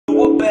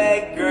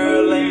bad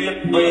girl and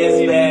your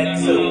friends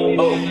bad too.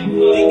 Oh,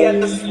 you got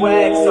the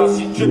swag, so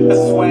she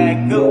drippin'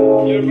 swag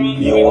go.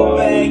 You a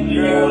bad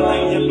girl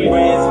and your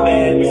friends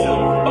bad too.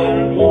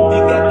 Oh,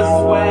 you got the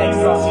swag,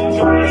 so she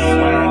drippin'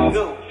 swag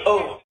go.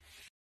 Oh.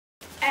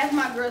 As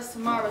my girl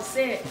Samara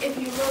said, if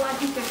you feel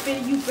like you can fit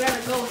it, you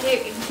better go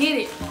ahead and get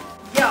it.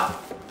 Y'all,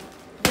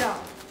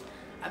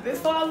 I've been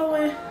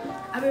following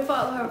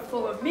her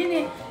for a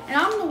minute, and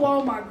I'm the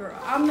Walmart girl.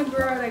 I'm the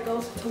girl that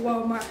goes to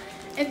Walmart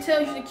and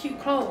tells you the cute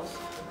clothes.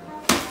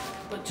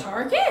 But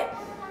Target?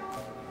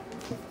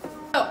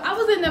 So I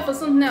was in there for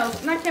something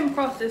else, and I came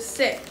across this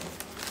set.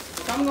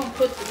 So I'm gonna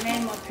put the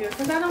name up here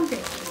because I don't get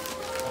it,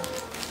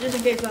 just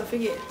in case I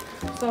forget.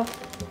 So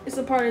it's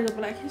a part of the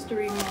Black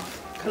History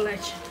Month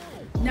collection.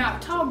 Now,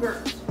 tall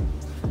girls,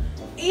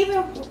 even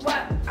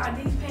what are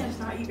these pants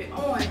not even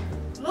on?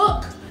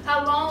 Look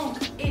how long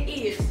it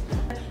is.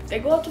 They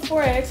go up to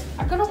 4X.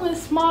 I could have went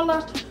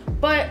smaller,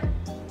 but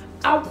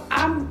I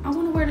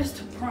want to wear this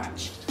to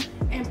brunch.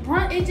 And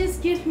brunch, it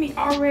just gives me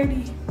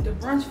already the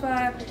brunch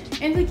vibe,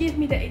 and it gives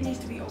me that it needs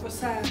to be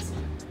oversized.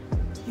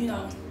 You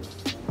know,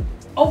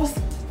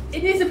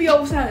 it needs to be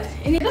oversized.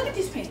 And then look at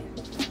these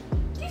pants.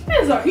 These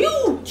pants are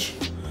huge.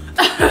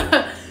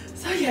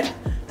 So yeah.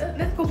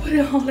 Let's go put it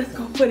on. Let's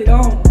go put it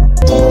on.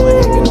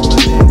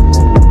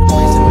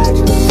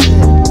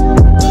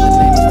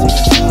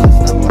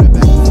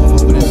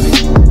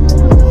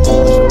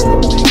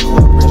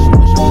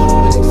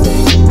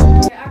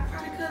 Yeah, I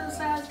probably cut the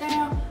size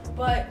down,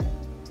 but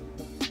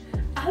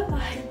I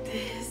like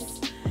this.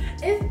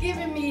 It's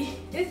giving me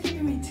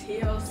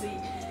TLC.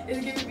 It's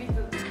giving me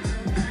the.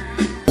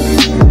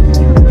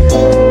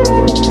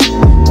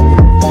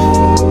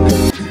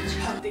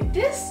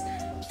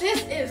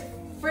 This is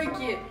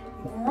freaking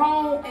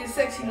grown and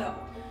sexy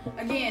level.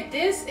 Again,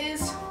 this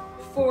is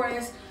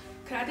 4S.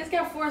 I just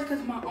got 4S because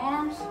of my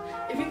arms.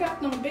 If you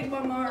got them big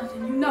bum arms,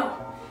 then you know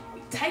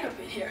you tight up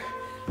in here.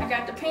 I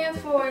got the pants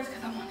 4S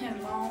because I want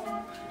it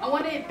long. I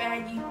want it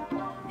baggy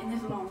and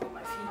it's long for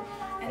my feet.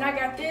 And I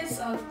got this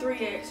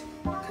 3X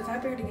because I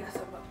barely got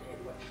stuff up there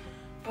anyway.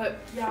 But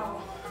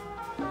y'all,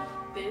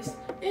 this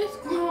is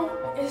grown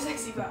and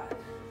sexy vibe.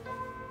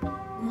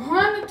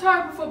 Run the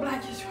Target before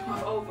Black History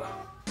Month over.